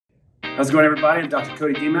How's it going, everybody? I'm Dr.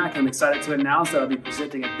 Cody Dimak, and I'm excited to announce that I'll be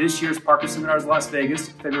presenting at this year's Parker Seminars Las Vegas,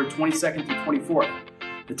 February 22nd through 24th.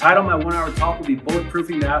 The title of my one-hour talk will be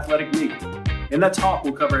Bulletproofing the Athletic Knee. In that talk,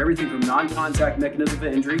 we'll cover everything from non-contact mechanism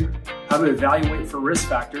of injury, how to evaluate for risk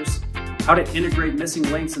factors, how to integrate missing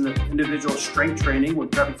links in the individual strength training when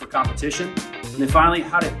prepping for competition, and then finally,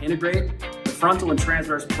 how to integrate the frontal and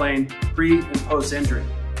transverse plane pre and post injury.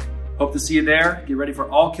 Hope to see you there. Get ready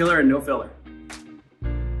for all killer and no filler.